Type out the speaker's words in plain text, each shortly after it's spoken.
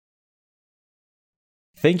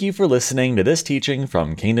Thank you for listening to this teaching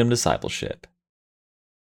from Kingdom Discipleship.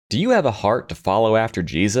 Do you have a heart to follow after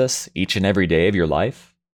Jesus each and every day of your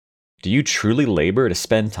life? Do you truly labor to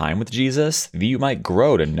spend time with Jesus that you might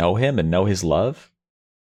grow to know Him and know His love?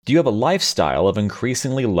 Do you have a lifestyle of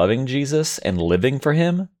increasingly loving Jesus and living for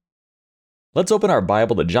Him? Let's open our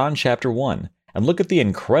Bible to John chapter 1 and look at the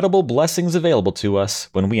incredible blessings available to us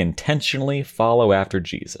when we intentionally follow after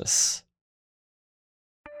Jesus.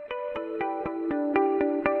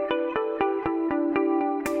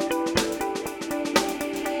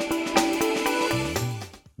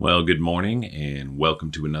 Well, good morning and welcome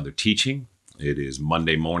to another teaching. It is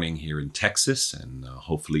Monday morning here in Texas, and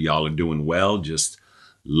hopefully y'all are doing well, just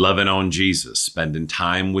loving on Jesus, spending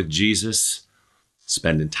time with Jesus,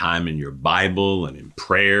 spending time in your Bible and in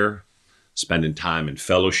prayer, spending time in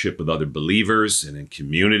fellowship with other believers and in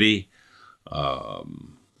community.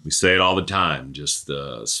 We say it all the time, just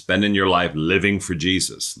spending your life living for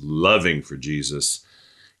Jesus, loving for Jesus,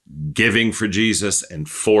 giving for Jesus, and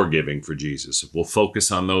forgiving for Jesus. If we'll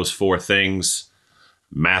focus on those four things,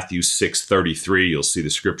 Matthew 6:33, you'll see the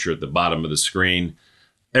scripture at the bottom of the screen.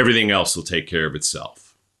 Everything else will take care of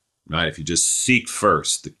itself, right? If you just seek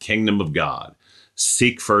first the kingdom of God,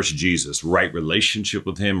 seek first Jesus, right relationship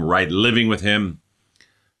with Him, right living with Him,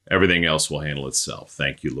 everything else will handle itself.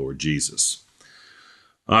 Thank you, Lord Jesus.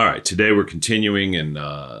 All right, today we're continuing in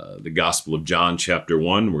the Gospel of John, chapter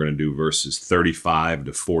 1. We're going to do verses 35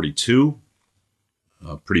 to 42.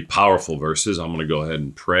 Pretty powerful verses. I'm going to go ahead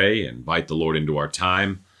and pray and invite the Lord into our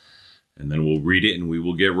time, and then we'll read it and we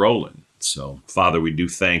will get rolling. So, Father, we do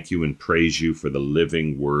thank you and praise you for the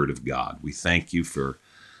living Word of God. We thank you for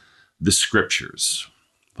the Scriptures.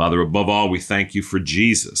 Father, above all, we thank you for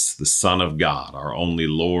Jesus, the Son of God, our only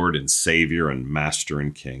Lord and Savior and Master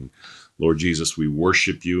and King. Lord Jesus, we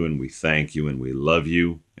worship you and we thank you and we love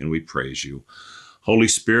you and we praise you. Holy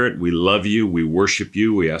Spirit, we love you, we worship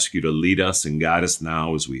you. We ask you to lead us and guide us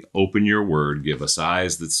now as we open your word. Give us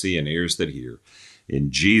eyes that see and ears that hear.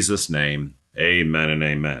 In Jesus' name, amen and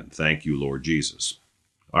amen. Thank you, Lord Jesus.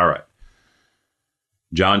 All right.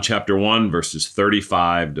 John chapter 1, verses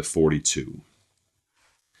 35 to 42.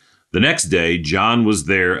 The next day, John was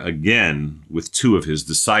there again with two of his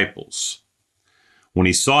disciples. When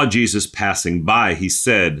he saw Jesus passing by, he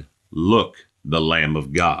said, "Look, the Lamb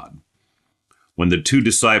of God." When the two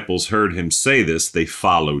disciples heard him say this, they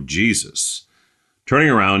followed Jesus. Turning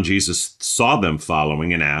around, Jesus saw them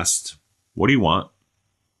following and asked, "What do you want?"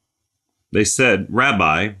 They said,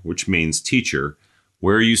 "Rabbi," which means teacher,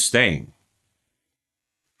 "where are you staying?"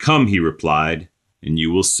 "Come," he replied, "and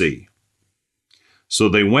you will see." So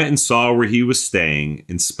they went and saw where he was staying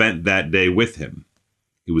and spent that day with him.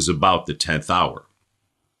 It was about the 10th hour.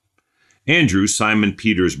 Andrew, Simon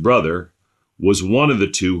Peter's brother, was one of the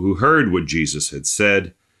two who heard what Jesus had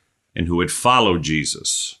said and who had followed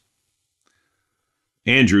Jesus.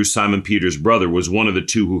 Andrew, Simon Peter's brother, was one of the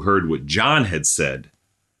two who heard what John had said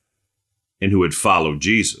and who had followed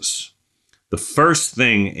Jesus. The first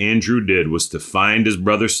thing Andrew did was to find his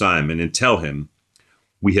brother Simon and tell him,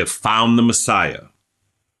 "We have found the Messiah,"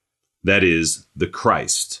 that is, the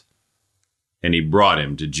Christ, and he brought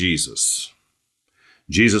him to Jesus.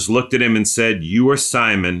 Jesus looked at him and said, "You are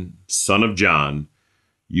Simon, son of John.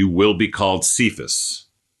 You will be called Cephas,"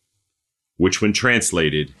 which when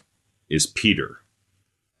translated is Peter.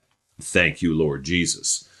 Thank you, Lord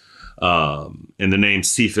Jesus. And the name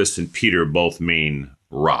Cephas and Peter both mean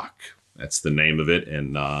rock. That's the name of it.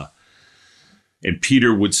 And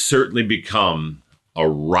Peter would certainly become a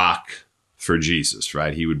rock for Jesus,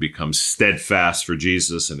 right? He would become steadfast for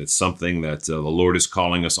Jesus. And it's something that the Lord is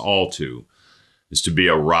calling us all to, is to be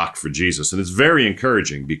a rock for Jesus. And it's very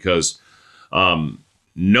encouraging because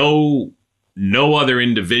no other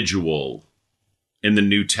individual in the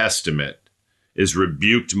New Testament is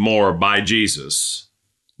rebuked more by Jesus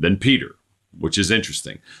than Peter, which is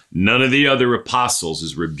interesting. None of the other apostles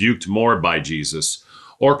is rebuked more by Jesus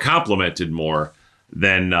or complimented more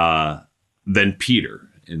than Peter.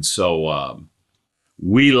 And so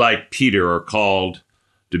we, like Peter, are called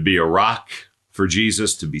to be a rock for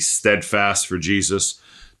Jesus, to be steadfast for Jesus,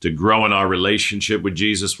 to grow in our relationship with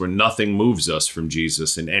Jesus where nothing moves us from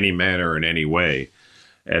Jesus in any manner or in any way.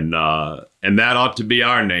 And that ought to be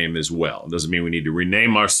our name as well. It doesn't mean we need to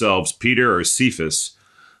rename ourselves Peter or Cephas,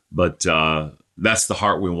 but that's the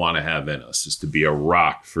heart we want to have in us, is to be a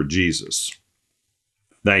rock for Jesus.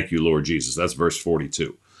 Thank you, Lord Jesus. That's verse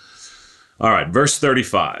 42. All right, verse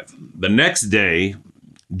 35. The next day,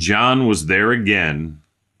 John was there again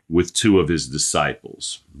with two of his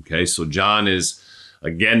disciples. Okay, so John is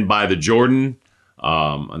again by the Jordan,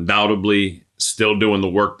 undoubtedly still doing the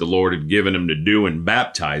work the Lord had given him to do in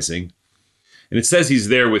baptizing. And it says he's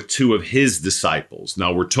there with two of his disciples.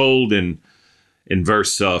 Now we're told in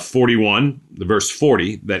verse 41, the verse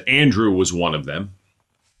 40, that Andrew was one of them.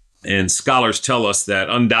 And scholars tell us that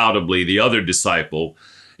undoubtedly the other disciple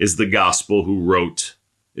is the disciple who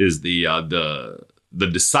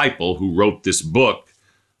wrote this book,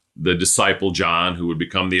 the disciple John, who would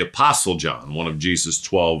become the Apostle John, one of Jesus'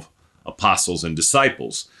 12 apostles and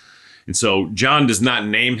disciples. And so John does not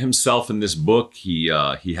name himself in this book. He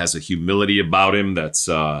has a humility about him that's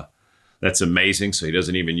amazing. So he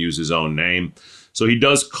doesn't even use his own name. So he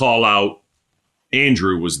does call out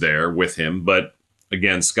Andrew was there with him, but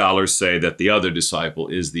again, scholars say that the other disciple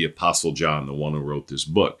is the Apostle John, the one who wrote this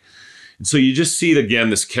book. And so you just see, again,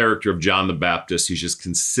 this character of John the Baptist. He's just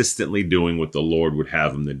consistently doing what the Lord would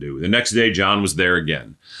have him to do. The next day, John was there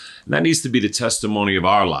again. And that needs to be the testimony of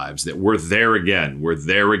our lives, that we're there again, we're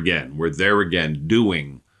there again, we're there again,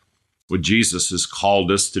 doing what Jesus has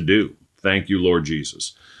called us to do. Thank you, Lord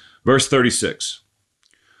Jesus. Verse 36,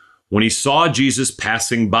 when he saw Jesus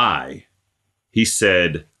passing by, he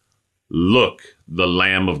said, "Look, the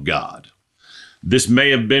Lamb of God." This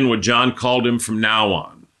may have been what John called him from now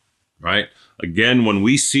on, right? Again, when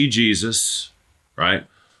we see Jesus, right?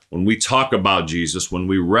 When we talk about Jesus, when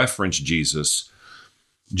we reference Jesus,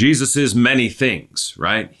 Jesus is many things,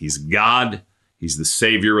 right? He's God. He's the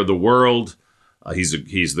Savior of the world. He's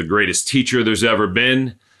the greatest teacher there's ever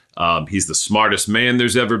been. He's the smartest man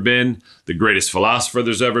there's ever been, the greatest philosopher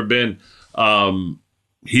there's ever been.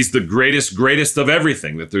 He's the greatest of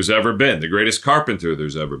everything that there's ever been, the greatest carpenter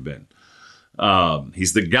there's ever been.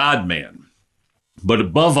 He's the God-man. But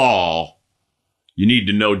above all, you need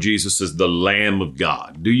to know Jesus as the Lamb of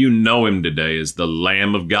God. Do you know him today as the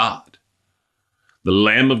Lamb of God? The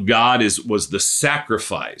Lamb of God was the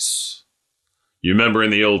sacrifice. You remember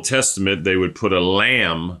in the Old Testament, they would put a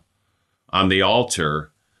lamb on the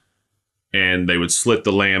altar and they would slit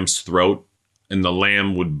the lamb's throat and the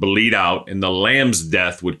lamb would bleed out and the lamb's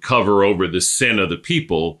death would cover over the sin of the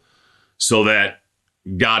people so that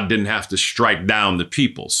God didn't have to strike down the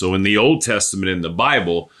people. So in the Old Testament, in the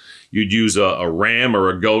Bible, you'd use a ram or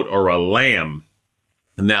a goat or a lamb,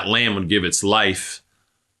 and that lamb would give its life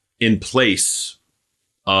in place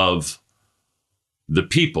of the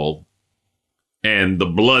people, and the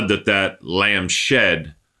blood that lamb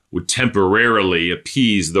shed would temporarily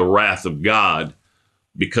appease the wrath of God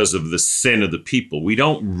because of the sin of the people. We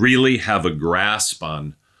don't really have a grasp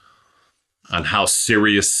on how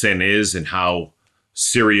serious sin is and how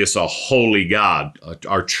serious a holy God,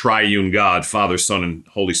 our triune God, Father, Son, and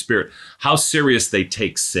Holy Spirit, how serious they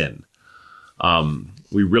take sin.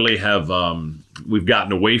 We really have, we've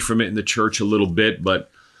gotten away from it in the church a little bit, but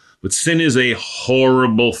sin is a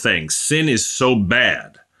horrible thing. Sin is so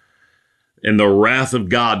bad, and the wrath of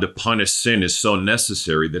God to punish sin is so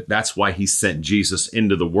necessary that's why he sent Jesus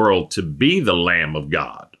into the world to be the Lamb of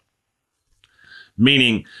God.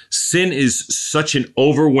 Meaning, sin is such an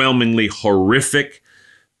overwhelmingly horrific,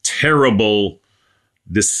 terrible,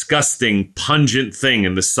 disgusting, pungent thing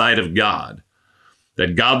in the sight of God,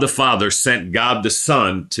 that God the Father sent God the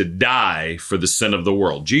Son to die for the sin of the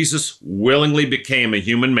world. Jesus willingly became a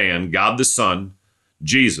human man. God the Son,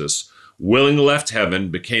 Jesus, willingly left heaven,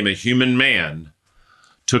 became a human man,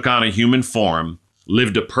 took on a human form,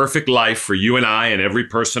 lived a perfect life for you and I and every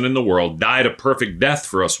person in the world, died a perfect death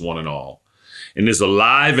for us one and all, and is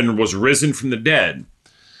alive and was risen from the dead.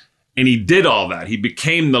 And he did all that. He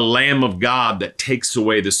became the Lamb of God that takes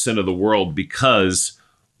away the sin of the world because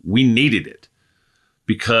we needed it.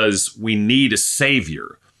 Because we need a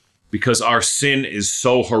Savior, because our sin is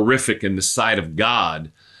so horrific in the sight of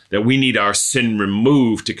God that we need our sin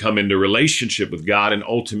removed to come into relationship with God and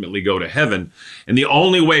ultimately go to heaven. And the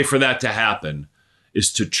only way for that to happen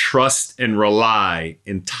is to trust and rely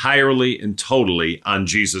entirely and totally on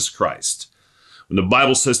Jesus Christ. When the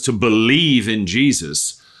Bible says to believe in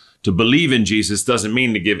Jesus doesn't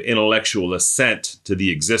mean to give intellectual assent to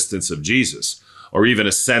the existence of Jesus, or even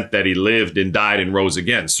assent that he lived and died and rose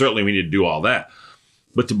again. Certainly we need to do all that.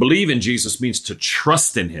 But to believe in Jesus means to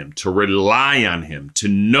trust in him, to rely on him, to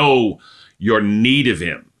know your need of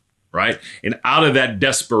him, right? And out of that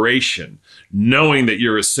desperation, knowing that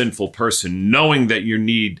you're a sinful person, knowing that you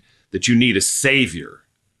need a Savior,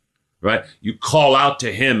 right? You call out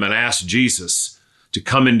to him and ask Jesus to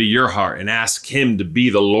come into your heart and ask him to be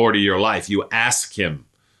the Lord of your life. You ask him,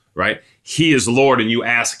 right? He is Lord, and you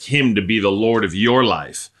ask him to be the Lord of your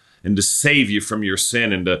life and to save you from your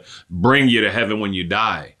sin and to bring you to heaven when you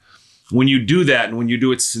die. When you do that, and when you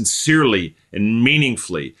do it sincerely and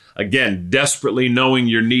meaningfully, again, desperately knowing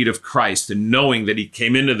your need of Christ and knowing that he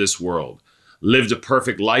came into this world, lived a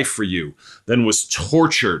perfect life for you, then was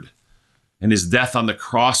tortured and his death on the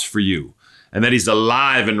cross for you, and that he's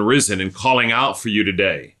alive and risen and calling out for you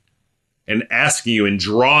today and asking you and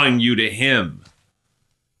drawing you to him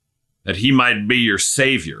that he might be your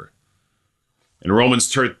Savior. And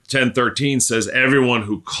Romans 10:13 says, everyone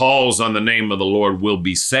who calls on the name of the Lord will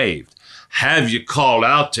be saved. Have you called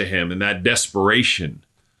out to him in that desperation,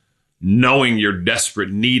 knowing your desperate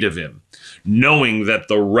need of him, knowing that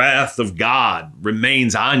the wrath of God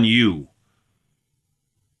remains on you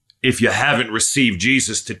if you haven't received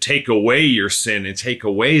Jesus to take away your sin and take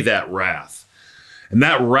away that wrath? And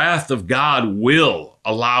that wrath of God will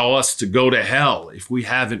allow us to go to hell if we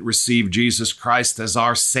haven't received Jesus Christ as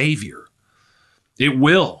our Savior. It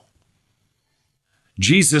will.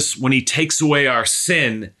 Jesus, when he takes away our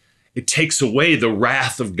sin, it takes away the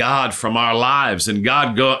wrath of God from our lives. And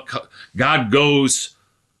God goes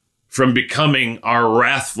from becoming our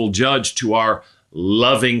wrathful judge to our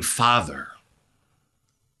loving Father.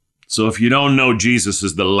 So if you don't know Jesus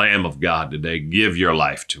as the Lamb of God today, give your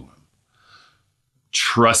life to him.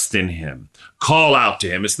 Trust in him. Call out to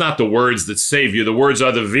him. It's not the words that save you. The words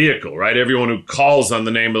are the vehicle, right? Everyone who calls on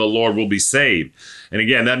the name of the Lord will be saved. And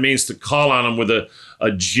again, that means to call on him with a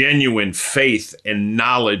genuine faith and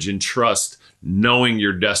knowledge and trust, knowing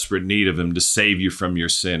your desperate need of him to save you from your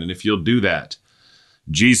sin. And if you'll do that,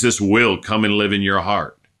 Jesus will come and live in your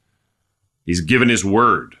heart. He's given his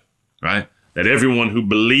word, right? That everyone who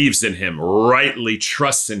believes in him, rightly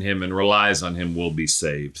trusts in him and relies on him will be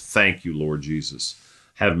saved. Thank you, Lord Jesus.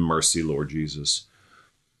 Have mercy, Lord Jesus.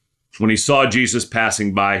 When he saw Jesus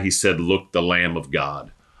passing by, he said, look, the Lamb of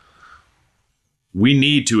God. We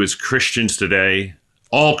need to, as Christians today,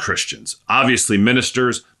 all Christians, obviously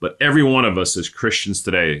ministers, but every one of us as Christians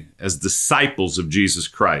today, as disciples of Jesus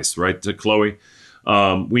Christ, right, to Chloe?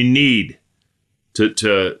 We need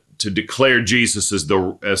to declare Jesus as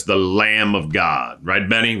the Lamb of God. Right,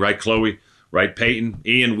 Benny? Right, Chloe? Right, Peyton?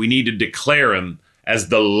 Ian? We need to declare him as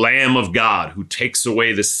the Lamb of God who takes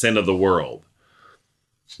away the sin of the world.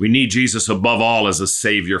 We need Jesus above all as a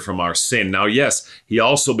Savior from our sin. Now, yes, he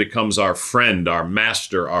also becomes our friend, our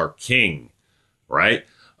master, our king, right?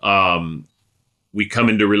 We come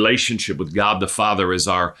into relationship with God the Father as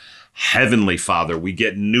our heavenly Father. We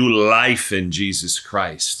get new life in Jesus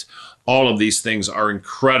Christ. All of these things are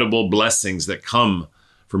incredible blessings that come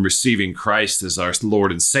from receiving Christ as our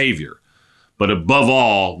Lord and Savior. But above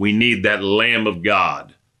all, we need that Lamb of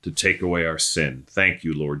God to take away our sin. Thank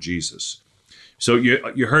you, Lord Jesus. So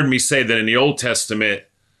you heard me say that in the Old Testament,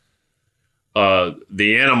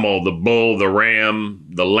 the animal, the bull, the ram,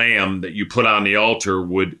 the lamb that you put on the altar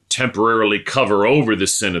would temporarily cover over the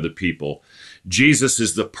sin of the people. Jesus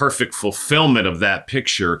is the perfect fulfillment of that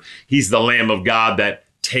picture. He's the Lamb of God that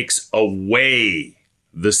takes away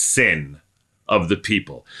the sin of the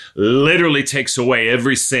people. Literally takes away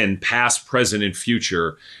every sin, past, present, and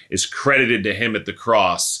future, is credited to him at the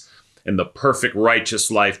cross. And the perfect righteous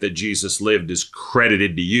life that Jesus lived is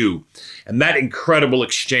credited to you. And that incredible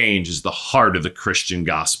exchange is the heart of the Christian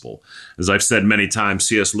gospel. As I've said many times,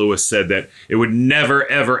 C.S. Lewis said that it would never,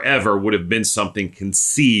 ever, ever would have been something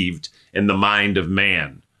conceived in the mind of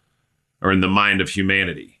man or in the mind of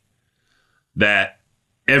humanity. That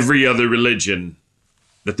every other religion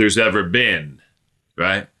that there's ever been,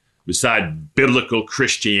 right, beside biblical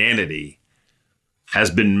Christianity, has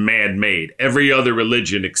been man-made. Every other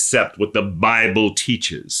religion except what the Bible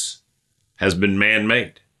teaches has been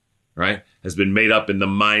man-made, right? Has been made up in the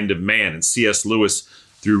mind of man. And C.S. Lewis,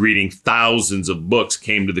 through reading thousands of books,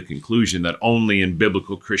 came to the conclusion that only in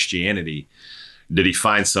biblical Christianity did he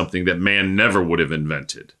find something that man never would have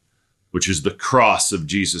invented, which is the cross of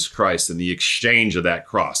Jesus Christ and the exchange of that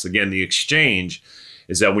cross. Again, the exchange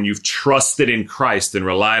is that when you've trusted in Christ and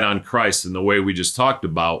relied on Christ in the way we just talked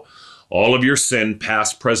about, all of your sin,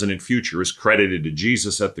 past, present, and future, is credited to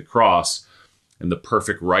Jesus at the cross, and the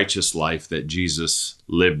perfect righteous life that Jesus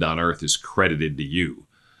lived on earth is credited to you,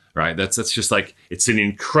 right? That's just like, it's an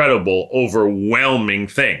incredible, overwhelming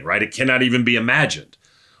thing, right? It cannot even be imagined.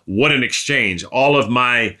 What an exchange. All of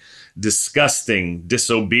my disgusting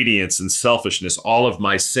disobedience and selfishness, all of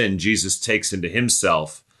my sin, Jesus takes into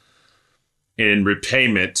himself. In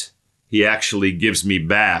repayment, he actually gives me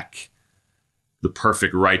back the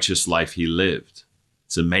perfect righteous life he lived.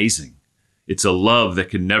 It's amazing. It's a love that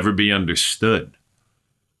can never be understood.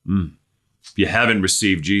 If you haven't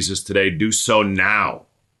received Jesus today, do so now,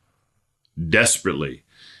 desperately.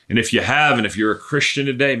 And if you have, and if you're a Christian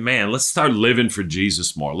today, man, let's start living for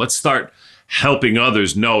Jesus more. Let's start helping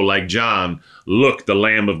others know, like John, look, the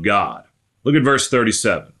Lamb of God. Look at verse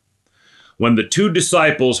 37. When the two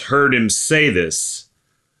disciples heard him say this,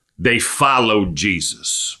 they followed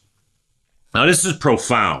Jesus. Now, this is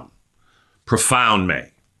profound. Profound,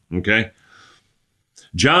 May. Okay?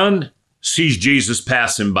 John sees Jesus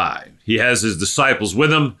passing by. He has his disciples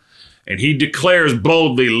with him, and he declares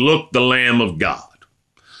boldly, "Look, the Lamb of God."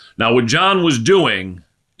 Now, what John was doing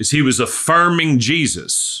is he was affirming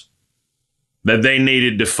Jesus, that they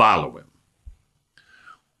needed to follow him.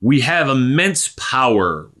 We have immense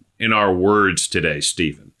power in our words today,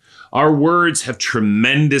 Stephen. Our words have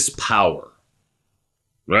tremendous power,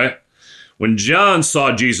 right? When John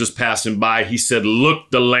saw Jesus passing by, he said, "Look,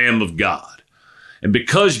 the Lamb of God." And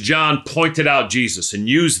because John pointed out Jesus and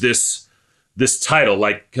used this title,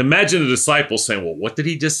 like imagine the disciples saying, "Well, what did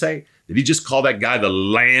he just say? Did he just call that guy the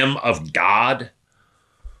Lamb of God?"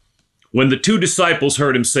 When the two disciples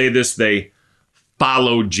heard him say this, they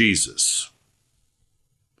followed Jesus.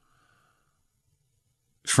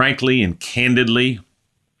 Frankly and candidly,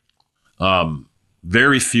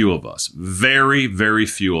 very few of us, very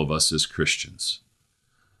few of us as Christians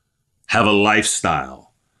have a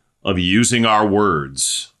lifestyle of using our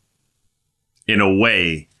words in a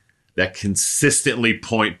way that consistently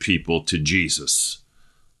point people to Jesus,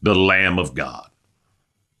 the Lamb of God.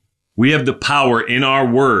 We have the power in our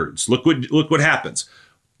words. Look what happens.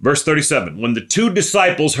 Verse 37, when the two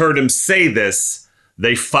disciples heard him say this,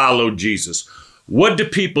 they followed Jesus. What do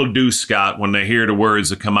people do, Scott, when they hear the words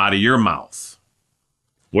that come out of your mouth?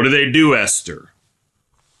 What do they do, Esther,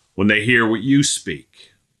 when they hear what you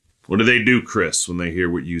speak? What do they do, Chris, when they hear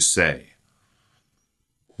what you say?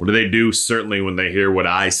 What do they do, certainly, when they hear what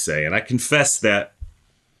I say? And I confess that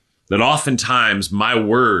oftentimes my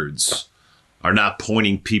words are not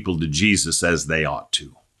pointing people to Jesus as they ought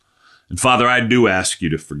to. And Father, I do ask you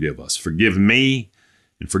to forgive us. Forgive me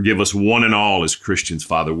and forgive us one and all as Christians,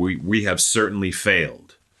 Father. We have certainly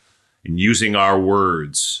failed in using our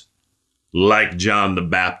words like John the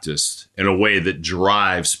Baptist in a way that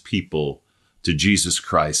drives people to Jesus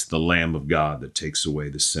Christ, the Lamb of God that takes away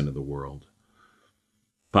the sin of the world.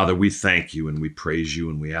 Father, we thank you and we praise you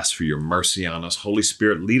and we ask for your mercy on us. Holy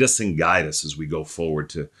Spirit, lead us and guide us as we go forward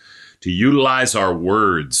to utilize our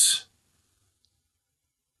words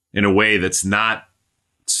in a way that's not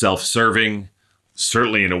self-serving,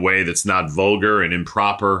 certainly in a way that's not vulgar and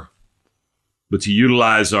improper, but to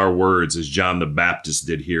utilize our words as John the Baptist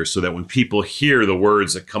did here, so that when people hear the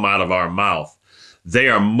words that come out of our mouth, they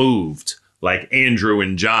are moved like Andrew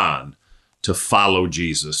and John to follow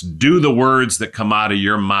Jesus. Do the words that come out of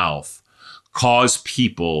your mouth cause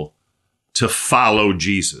people to follow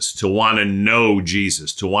Jesus, to want to know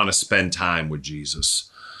Jesus, to want to spend time with Jesus.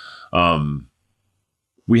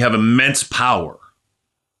 We have immense power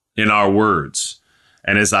in our words.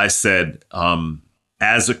 And as I said,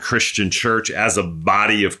 as a Christian church, as a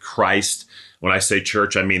body of Christ, when I say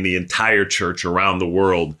church, I mean the entire church around the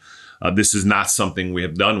world, this is not something we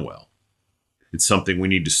have done well. It's something we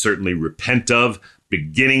need to certainly repent of,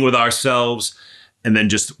 beginning with ourselves, and then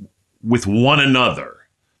just with one another,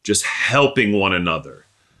 just helping one another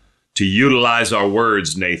to utilize our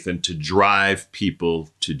words, Nathan, to drive people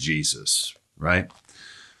to Jesus, right?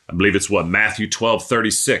 I believe it's Matthew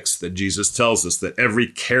 12:36 that Jesus tells us that every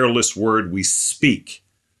careless word we speak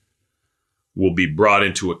will be brought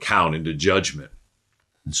into account, into judgment.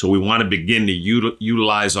 And so we want to begin to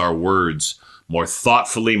utilize our words more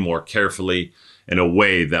thoughtfully, more carefully, in a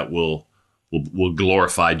way that will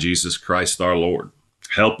glorify Jesus Christ our Lord.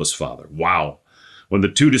 Help us, Father. Wow. When the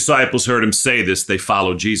two disciples heard him say this, they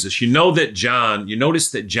followed Jesus. You notice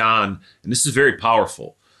that John, and this is very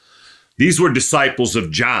powerful, these were disciples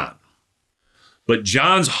of John, but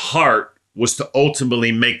John's heart was to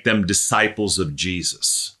ultimately make them disciples of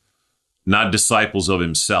Jesus, not disciples of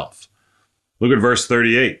himself. Look at verse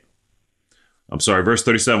 37.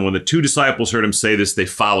 When the two disciples heard him say this, they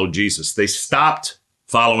followed Jesus. They stopped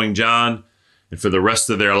following John, and for the rest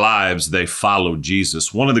of their lives, they followed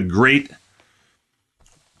Jesus. One of the great,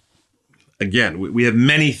 again, we have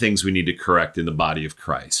many things we need to correct in the body of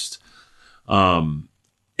Christ.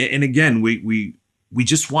 And again, we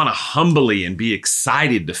just want to humbly and be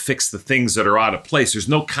excited to fix the things that are out of place. There's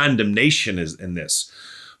no condemnation in this.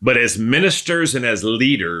 But as ministers and as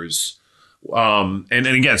leaders, and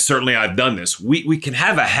again, certainly I've done this, we can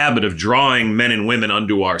have a habit of drawing men and women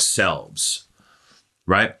unto ourselves,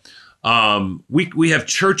 right? We have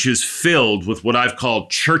churches filled with what I've called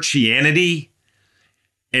churchianity,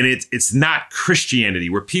 and it's not Christianity,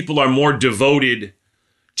 where people are more devoted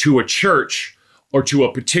to a church or to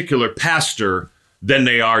a particular pastor than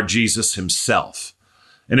they are Jesus himself.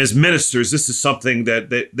 And as ministers, this is something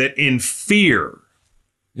that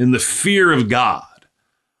in the fear of God,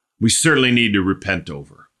 we certainly need to repent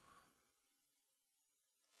over.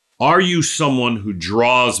 Are you someone who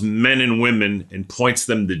draws men and women and points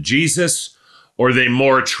them to Jesus, or are they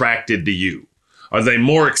more attracted to you? Are they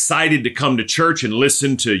more excited to come to church and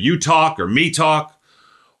listen to you talk or me talk?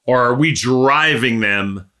 Or are we driving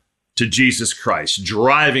them to Jesus Christ,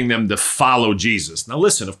 driving them to follow Jesus? Now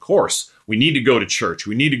listen, of course, we need to go to church.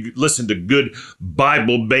 We need to listen to good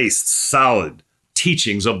Bible-based, solid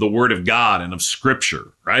teachings of the Word of God and of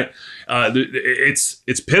Scripture, right?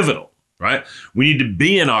 It's pivotal, right? We need to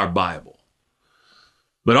be in our Bible.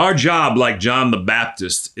 But our job, like John the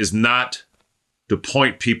Baptist, is not to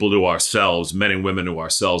point people to ourselves, men and women to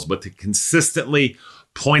ourselves, but to consistently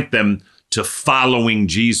point them to following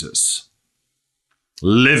Jesus,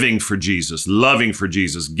 living for Jesus, loving for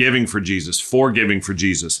Jesus, giving for Jesus, forgiving for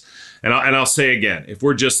Jesus. And I'll say again, if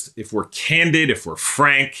we're candid, if we're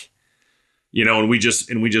frank, and we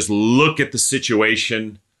just look at the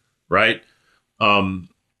situation, right?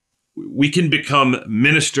 We can become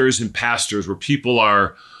ministers and pastors where people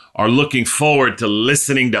are looking forward to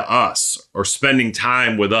listening to us or spending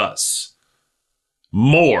time with us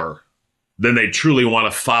more than they truly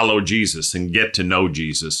want to follow Jesus and get to know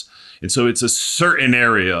Jesus. And so it's a certain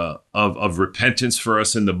area of repentance for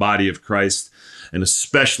us in the body of Christ, and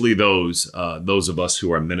especially those of us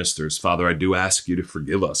who are ministers. Father, I do ask you to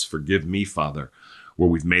forgive us. Forgive me, Father, where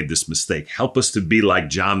we've made this mistake. Help us to be like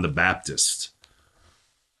John the Baptist,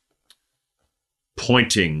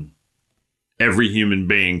 pointing every human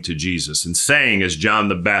being to Jesus and saying, as John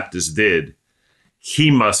the Baptist did, he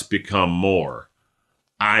must become more,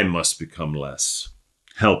 I must become less.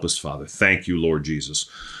 Help us, Father. Thank you, Lord Jesus.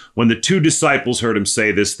 When the two disciples heard him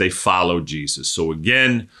say this, they followed Jesus. So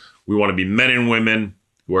again, we want to be men and women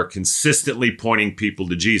who are consistently pointing people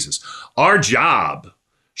to Jesus. Our job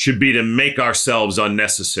should be to make ourselves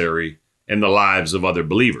unnecessary in the lives of other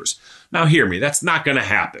believers. Now, hear me, that's not going to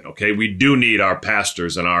happen, okay? We do need our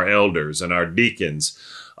pastors and our elders and our deacons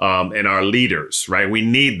and our leaders, right? We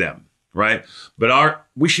need them, right? But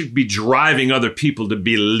we should be driving other people to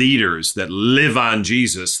be leaders that live on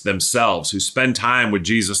Jesus themselves, who spend time with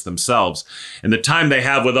Jesus themselves. And the time they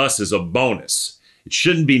have with us is a bonus. It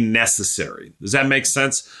shouldn't be necessary. Does that make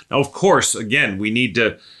sense? Now, of course, again, we need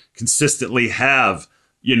to consistently have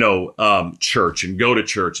church and go to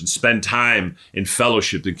church and spend time in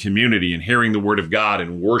fellowship and community and hearing the word of God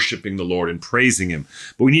and worshiping the Lord and praising him.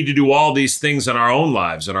 But we need to do all these things in our own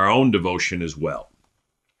lives and our own devotion as well.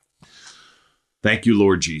 Thank you,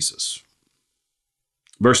 Lord Jesus.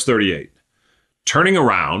 Verse 38, turning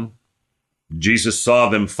around, Jesus saw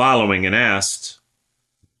them following and asked,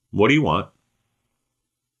 "What do you want?"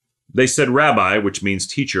 They said, "Rabbi," which means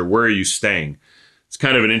teacher, "where are you staying?" It's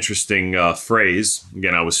kind of an interesting phrase.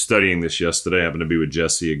 Again, I was studying this yesterday. I happened to be with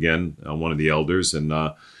Jesse again, one of the elders. And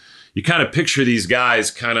you kind of picture these guys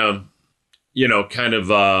they're a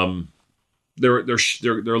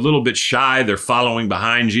little bit shy. They're following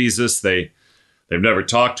behind Jesus. They've never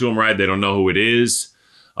talked to him, right? They don't know who it is.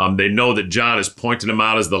 They know that John has pointed him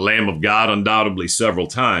out as the Lamb of God, undoubtedly several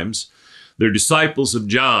times. They're disciples of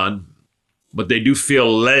John, but they do feel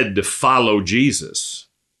led to follow Jesus,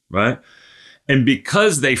 right? And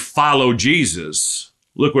because they follow Jesus,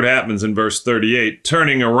 look what happens in verse 38.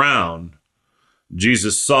 Turning around,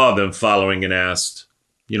 Jesus saw them following and asked,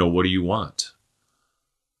 "What do you want?"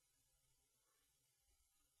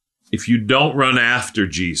 If you don't run after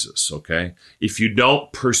Jesus, okay? If you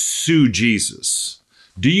don't pursue Jesus,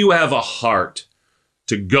 do you have a heart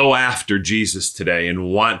to go after Jesus today and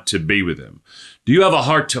want to be with him? Do you have a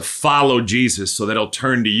heart to follow Jesus so that he'll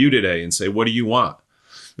turn to you today and say, "What do you want?"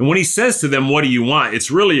 And when he says to them, "What do you want?" it's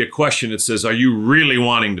really a question that says, are you really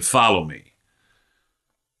wanting to follow me?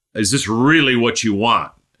 Is this really what you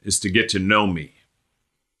want, is to get to know me?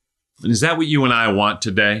 And is that what you and I want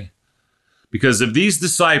today? Because if these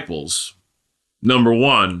disciples, number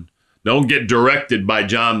one, don't get directed by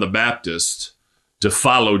John the Baptist to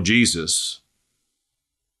follow Jesus,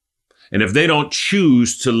 and if they don't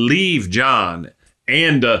choose to leave John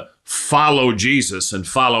and to follow Jesus and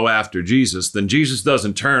follow after Jesus, then Jesus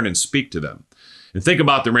doesn't turn and speak to them. And think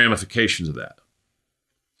about the ramifications of that.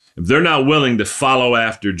 If they're not willing to follow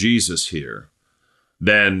after Jesus here,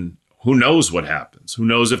 then who knows what happens? Who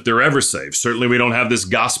knows if they're ever saved? Certainly we don't have this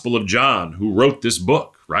Gospel of John, who wrote this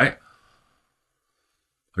book, right?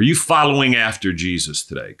 Are you following after Jesus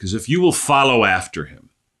today? Because if you will follow after him,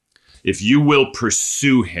 if you will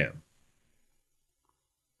pursue him,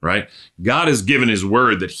 right? God has given his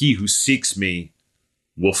word that he who seeks me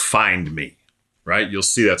will find me, right? You'll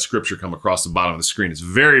see that scripture come across the bottom of the screen. It's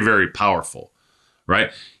very, very powerful,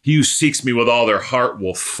 right? He who seeks me with all their heart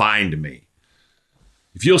will find me.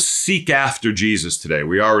 If you'll seek after Jesus today,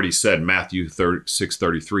 we already said Matthew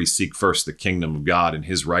 6:33, seek first the kingdom of God and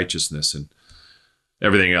his righteousness, and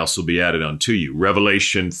everything else will be added unto you.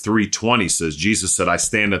 Revelation 3:20 says, Jesus said, I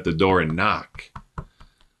stand at the door and knock.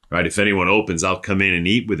 Right? If anyone opens, I'll come in and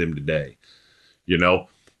eat with him today. You know?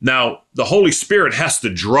 Now, the Holy Spirit has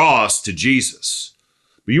to draw us to Jesus.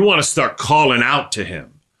 But you want to start calling out to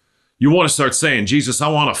him. You want to start saying, Jesus, I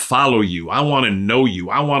want to follow you. I want to know you.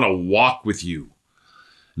 I want to walk with you.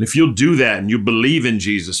 And if you'll do that and you believe in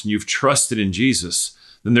Jesus and you've trusted in Jesus,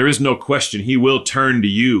 then there is no question he will turn to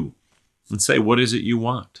you and say, what is it you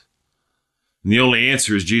want? And the only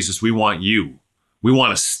answer is, Jesus, we want you. We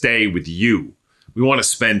want to stay with you. We want to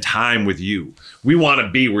spend time with you. We want to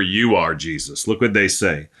be where you are, Jesus. Look what they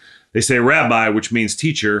say. They say, Rabbi, which means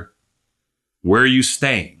teacher, where are you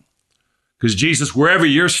staying? Because Jesus, wherever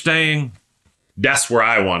you're staying, that's where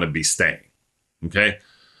I want to be staying. Okay?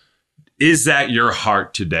 Is that your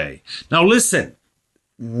heart today? Now listen,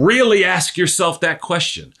 really ask yourself that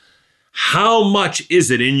question. How much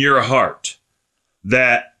is it in your heart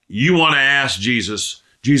that you want to ask Jesus,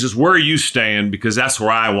 Jesus, where are you staying? Because that's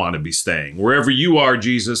where I want to be staying. Wherever you are,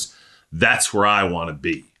 Jesus, that's where I want to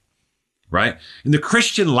be. Right? And the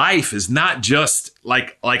Christian life is not just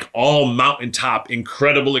like all mountaintop,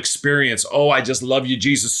 incredible experience. Oh, I just love you,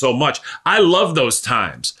 Jesus, so much. I love those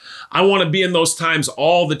times. I want to be in those times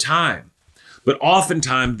all the time. But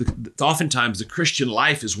oftentimes the Christian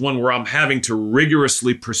life is one where I'm having to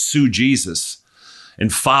rigorously pursue Jesus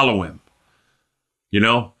and follow him. You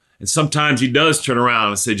know? And sometimes he does turn around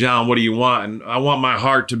and say, John, what do you want? And I want my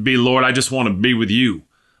heart to be, Lord, I just want to be with you.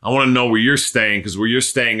 I want to know where you're staying, because where you're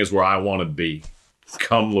staying is where I want to be.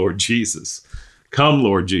 Come, Lord Jesus. Come,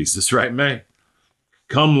 Lord Jesus, right, May?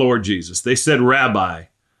 Come, Lord Jesus. They said, Rabbi,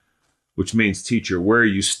 which means teacher, where are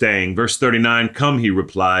you staying? Verse 39, come, he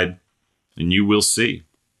replied, and you will see.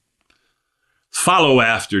 Follow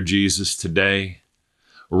after Jesus today.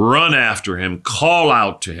 Run after him. Call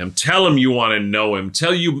out to him. Tell him you want to know him.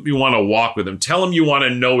 Tell you want to walk with him. Tell him you want to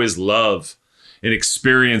know his love and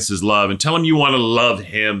experience his love. And tell him you want to love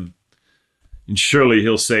him. And surely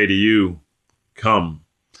he'll say to you, come.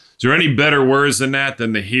 Is there any better words than that,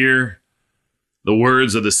 than to hear the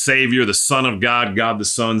words of the Savior, the Son of God, God the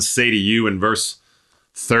Son, say to you in verse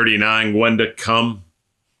 39, Gwenda, come.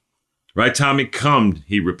 Right, Tommy? Come,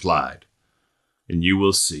 he replied, and you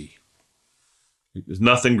will see. There's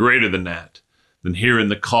nothing greater than that, than hearing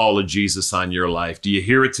the call of Jesus on your life. Do you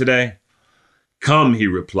hear it today? Come, he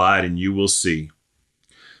replied, and you will see.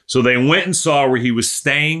 So they went and saw where he was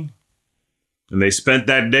staying, and they spent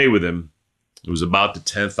that day with him. It was about the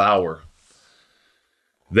 10th hour.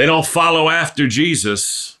 They don't follow after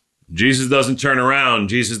Jesus. Jesus doesn't turn around.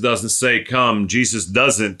 Jesus doesn't say, come. Jesus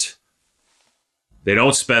doesn't. They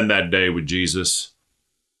don't spend that day with Jesus.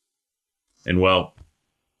 And well,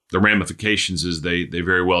 the ramifications is they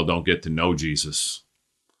very well don't get to know Jesus.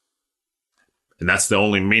 And that's the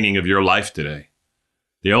only meaning of your life today.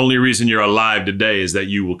 The only reason you're alive today is that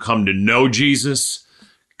you will come to know Jesus,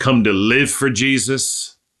 come to live for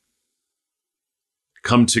Jesus,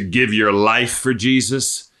 come to give your life for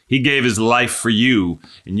Jesus. He gave his life for you,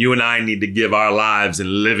 and you and I need to give our lives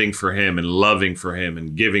in living for him and loving for him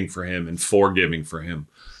and giving for him and forgiving for him.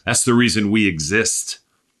 That's the reason we exist,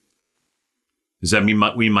 is that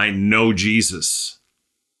we might know Jesus,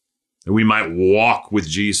 that we might walk with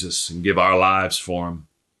Jesus and give our lives for him.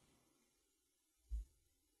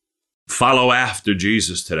 Follow after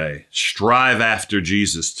Jesus today. Strive after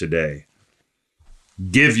Jesus today.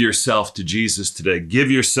 Give yourself to Jesus today. Give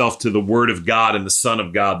yourself to the Word of God and the Son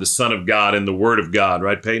of God and the Word of God.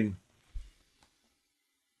 Right, Peyton?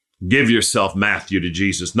 Give yourself, Matthew, to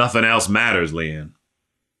Jesus. Nothing else matters, Leanne.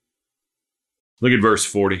 Look at verse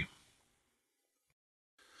 40.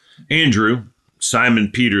 Andrew, Simon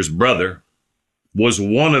Peter's brother, was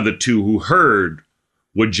one of the two who heard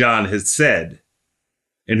what John had said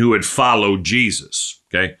and who had followed Jesus.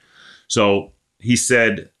 Okay? So he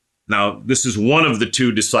said, now this is one of the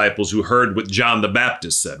two disciples who heard what John the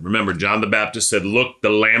Baptist said. Remember, John the Baptist said, look, the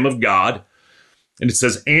Lamb of God. And it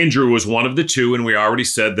says Andrew was one of the two, and we already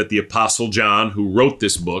said that the Apostle John, who wrote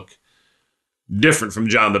this book, different from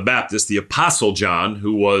John the Baptist, the Apostle John,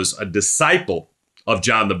 who was a disciple of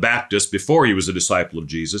John the Baptist before he was a disciple of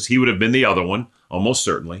Jesus, he would have been the other one, almost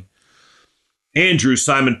certainly. Andrew,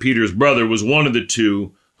 Simon Peter's brother, was one of the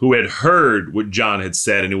two who had heard what John had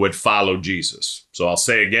said and who had followed Jesus. So I'll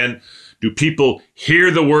say again, do people hear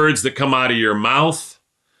the words that come out of your mouth?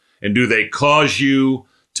 And do they cause you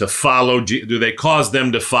to follow? Do they cause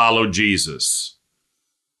them to follow Jesus?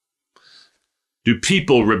 Do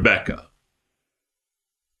people, Rebecca,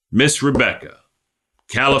 Miss Rebecca,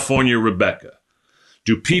 California Rebecca,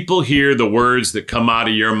 do people hear the words that come out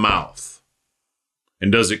of your mouth?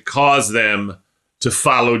 And does it cause them to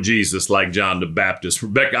follow Jesus like John the Baptist?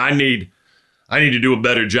 Rebecca, I need to do a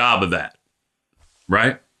better job of that,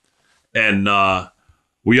 right? And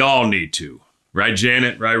we all need to, right,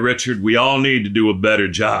 Janet, right, Richard? We all need to do a better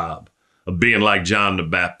job of being like John the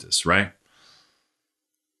Baptist, right?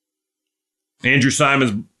 Andrew,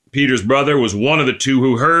 Simon Peter's brother, was one of the two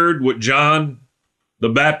who heard what John the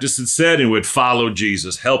Baptist had said and would follow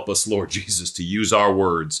Jesus. Help us, Lord Jesus, to use our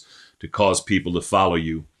words to cause people to follow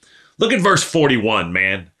you. Look at verse 41,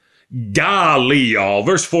 man. Golly, y'all.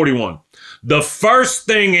 Verse 41. The first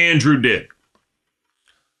thing Andrew did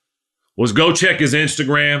was go check his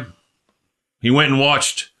Instagram. He went and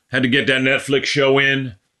watched, had to get that Netflix show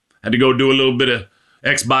in, had to go do a little bit of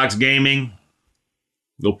Xbox gaming,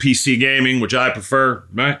 a little PC gaming, which I prefer,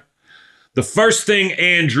 right? The first thing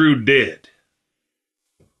Andrew did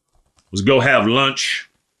was go have lunch.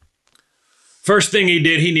 First thing he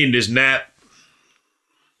did, he needed his nap.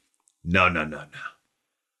 No.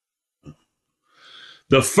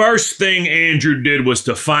 The first thing Andrew did was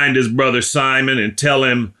to find his brother Simon and tell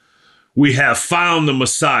him, we have found the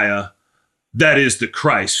Messiah, that is the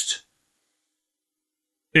Christ.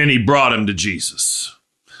 And he brought him to Jesus.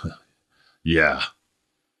 Yeah.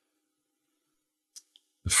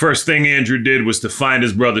 The first thing Andrew did was to find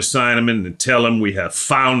his brother Simon and tell him, we have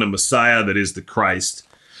found the Messiah, that is the Christ.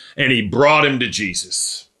 And he brought him to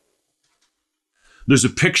Jesus. There's a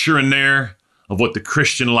picture in there of what the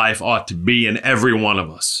Christian life ought to be in every one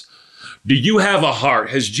of us. Do you have a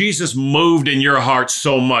heart? Has Jesus moved in your heart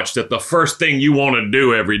so much that the first thing you want to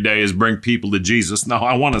do every day is bring people to Jesus? Now,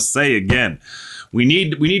 I want to say again, we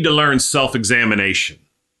need to learn self-examination,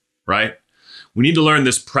 right? We need to learn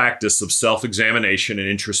this practice of self-examination and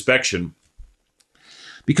introspection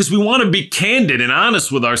because we want to be candid and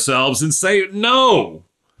honest with ourselves and say, no,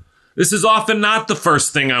 this is often not the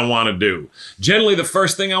first thing I want to do. Generally, the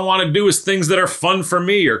first thing I want to do is things that are fun for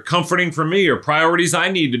me or comforting for me or priorities I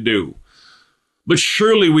need to do. But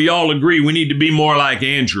surely we all agree we need to be more like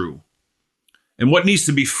Andrew. And what needs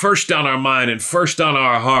to be first on our mind and first on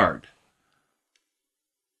our heart?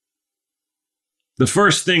 The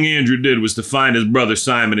first thing Andrew did was to find his brother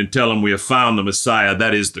Simon and tell him, we have found the Messiah,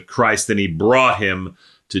 that is the Christ, and he brought him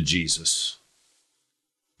to Jesus.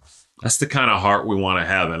 That's the kind of heart we want to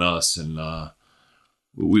have in us, and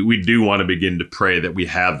we do want to begin to pray that we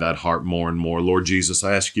have that heart more and more. Lord Jesus,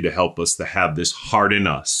 I ask you to help us to have this heart in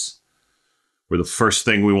us, where the first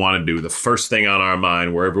thing we want to do, the first thing on our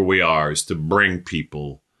mind, wherever we are, is to bring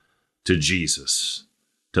people to Jesus,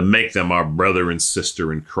 to make them our brother and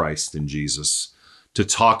sister in Christ in Jesus, to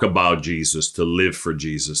talk about Jesus, to live for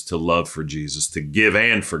Jesus, to love for Jesus, to give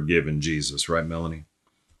and forgive in Jesus. Right, Melanie?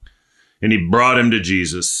 And he brought him to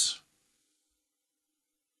Jesus.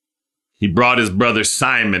 He brought his brother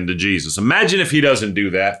Simon to Jesus. Imagine if he doesn't do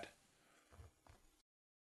that.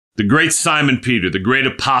 The great Simon Peter, the great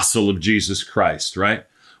apostle of Jesus Christ, right?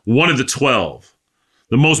 One of the 12,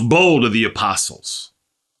 the most bold of the apostles,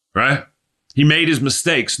 right? He made his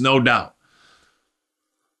mistakes, no doubt.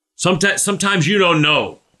 Sometimes you don't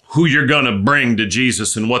know who you're going to bring to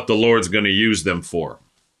Jesus and what the Lord's going to use them for.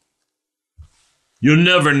 You'll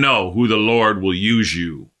never know who the Lord will use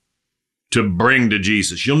you to bring to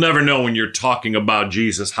Jesus. You'll never know when you're talking about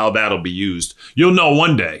Jesus how that'll be used. You'll know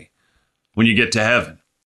one day when you get to heaven.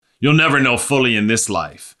 You'll never know fully in this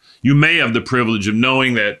life. You may have the privilege of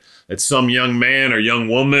knowing that some young man or young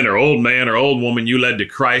woman or old man or old woman you led to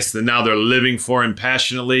Christ and now they're living for him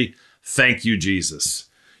passionately. Thank you, Jesus.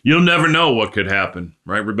 You'll never know what could happen,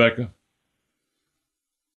 right, Rebecca?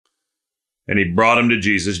 And he brought him to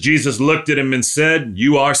Jesus. Jesus looked at him and said,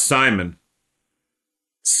 you are Simon,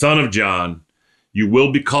 son of John. You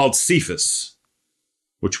will be called Cephas,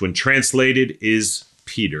 which when translated is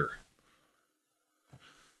Peter.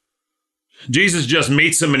 Jesus just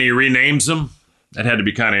meets him and he renames him. That had to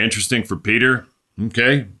be kind of interesting for Peter.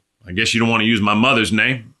 Okay, I guess you don't want to use my mother's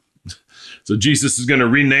name. So Jesus is going to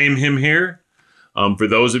rename him here. For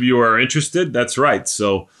those of you who are interested, that's right.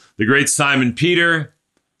 So the great Simon Peter,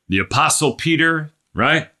 the Apostle Peter,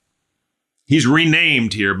 right? He's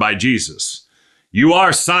renamed here by Jesus. You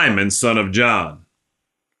are Simon, son of John.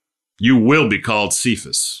 You will be called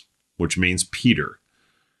Cephas, which means Peter.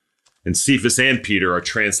 And Cephas and Peter are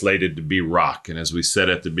translated to be rock. And as we said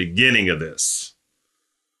at the beginning of this,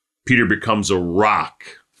 Peter becomes a rock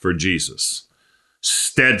for Jesus.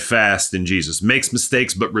 Steadfast in Jesus, makes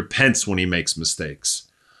mistakes, but repents when he makes mistakes,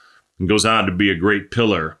 and goes on to be a great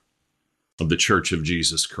pillar of the Church of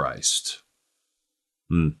Jesus Christ.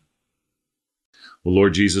 Well,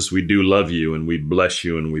 Lord Jesus, we do love you and we bless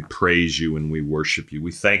you and we praise you and we worship you.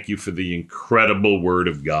 We thank you for the incredible word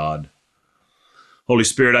of God. Holy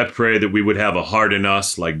Spirit, I pray that we would have a heart in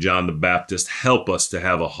us like John the Baptist. Help us to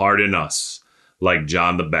have a heart in us like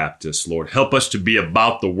John the Baptist, Lord. Help us to be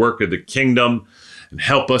about the work of the kingdom and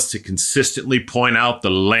help us to consistently point out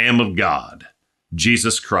the Lamb of God,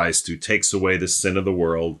 Jesus Christ, who takes away the sin of the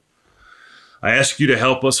world. I ask you to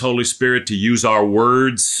help us, Holy Spirit, to use our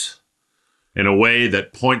words in a way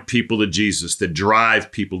that point people to Jesus, that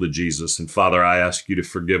drive people to Jesus. And Father, I ask you to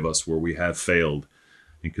forgive us where we have failed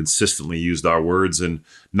and consistently used our words in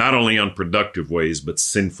not only unproductive ways, but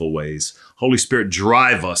sinful ways. Holy Spirit,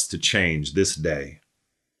 drive us to change this day.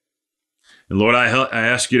 And Lord, I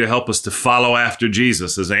ask you to help us to follow after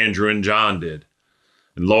Jesus as Andrew and John did.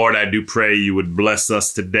 And Lord, I do pray you would bless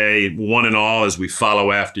us today, one and all, as we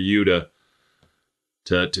follow after you to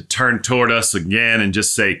turn toward us again and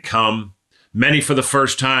just say, come. Many for the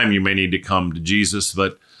first time, you may need to come to Jesus,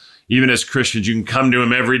 but even as Christians, you can come to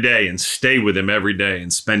him every day and stay with him every day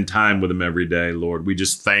and spend time with him every day, Lord. We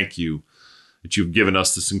just thank you that you've given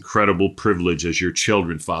us this incredible privilege as your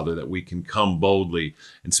children, Father, that we can come boldly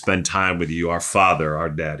and spend time with you, our Father, our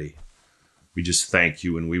Daddy. We just thank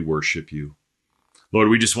you and we worship you. Lord,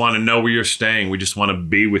 we just want to know where you're staying. We just want to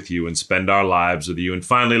be with you and spend our lives with you. And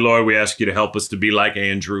finally, Lord, we ask you to help us to be like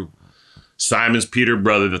Andrew, Simon's Peter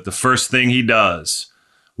brother, that the first thing he does,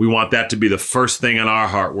 we want that to be the first thing in our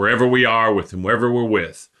heart, wherever we are with him, wherever we're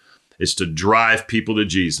with, is to drive people to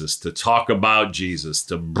Jesus, to talk about Jesus,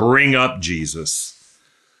 to bring up Jesus.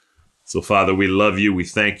 So, Father, we love you. We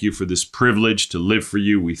thank you for this privilege to live for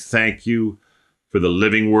you. We thank you for the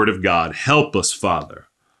living word of God. Help us, Father.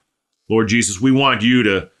 Lord Jesus, we want you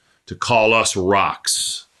to call us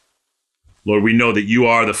rocks. Lord, we know that you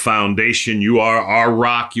are the foundation. You are our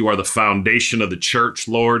rock. You are the foundation of the church,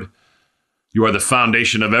 Lord. You are the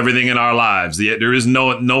foundation of everything in our lives. There is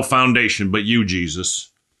no foundation but you, Jesus.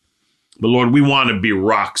 But Lord, we want to be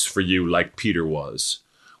rocks for you like Peter was.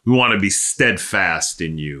 We want to be steadfast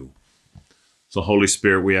in you. So Holy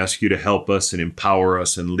Spirit, we ask you to help us and empower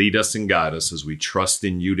us and lead us and guide us as we trust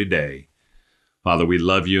in you today. Father, we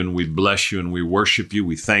love you and we bless you and we worship you.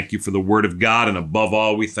 We thank you for the word of God. And above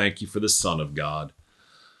all, we thank you for the Son of God,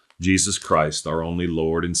 Jesus Christ, our only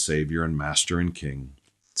Lord and Savior and Master and King.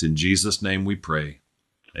 It's in Jesus' name we pray.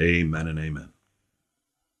 Amen and amen.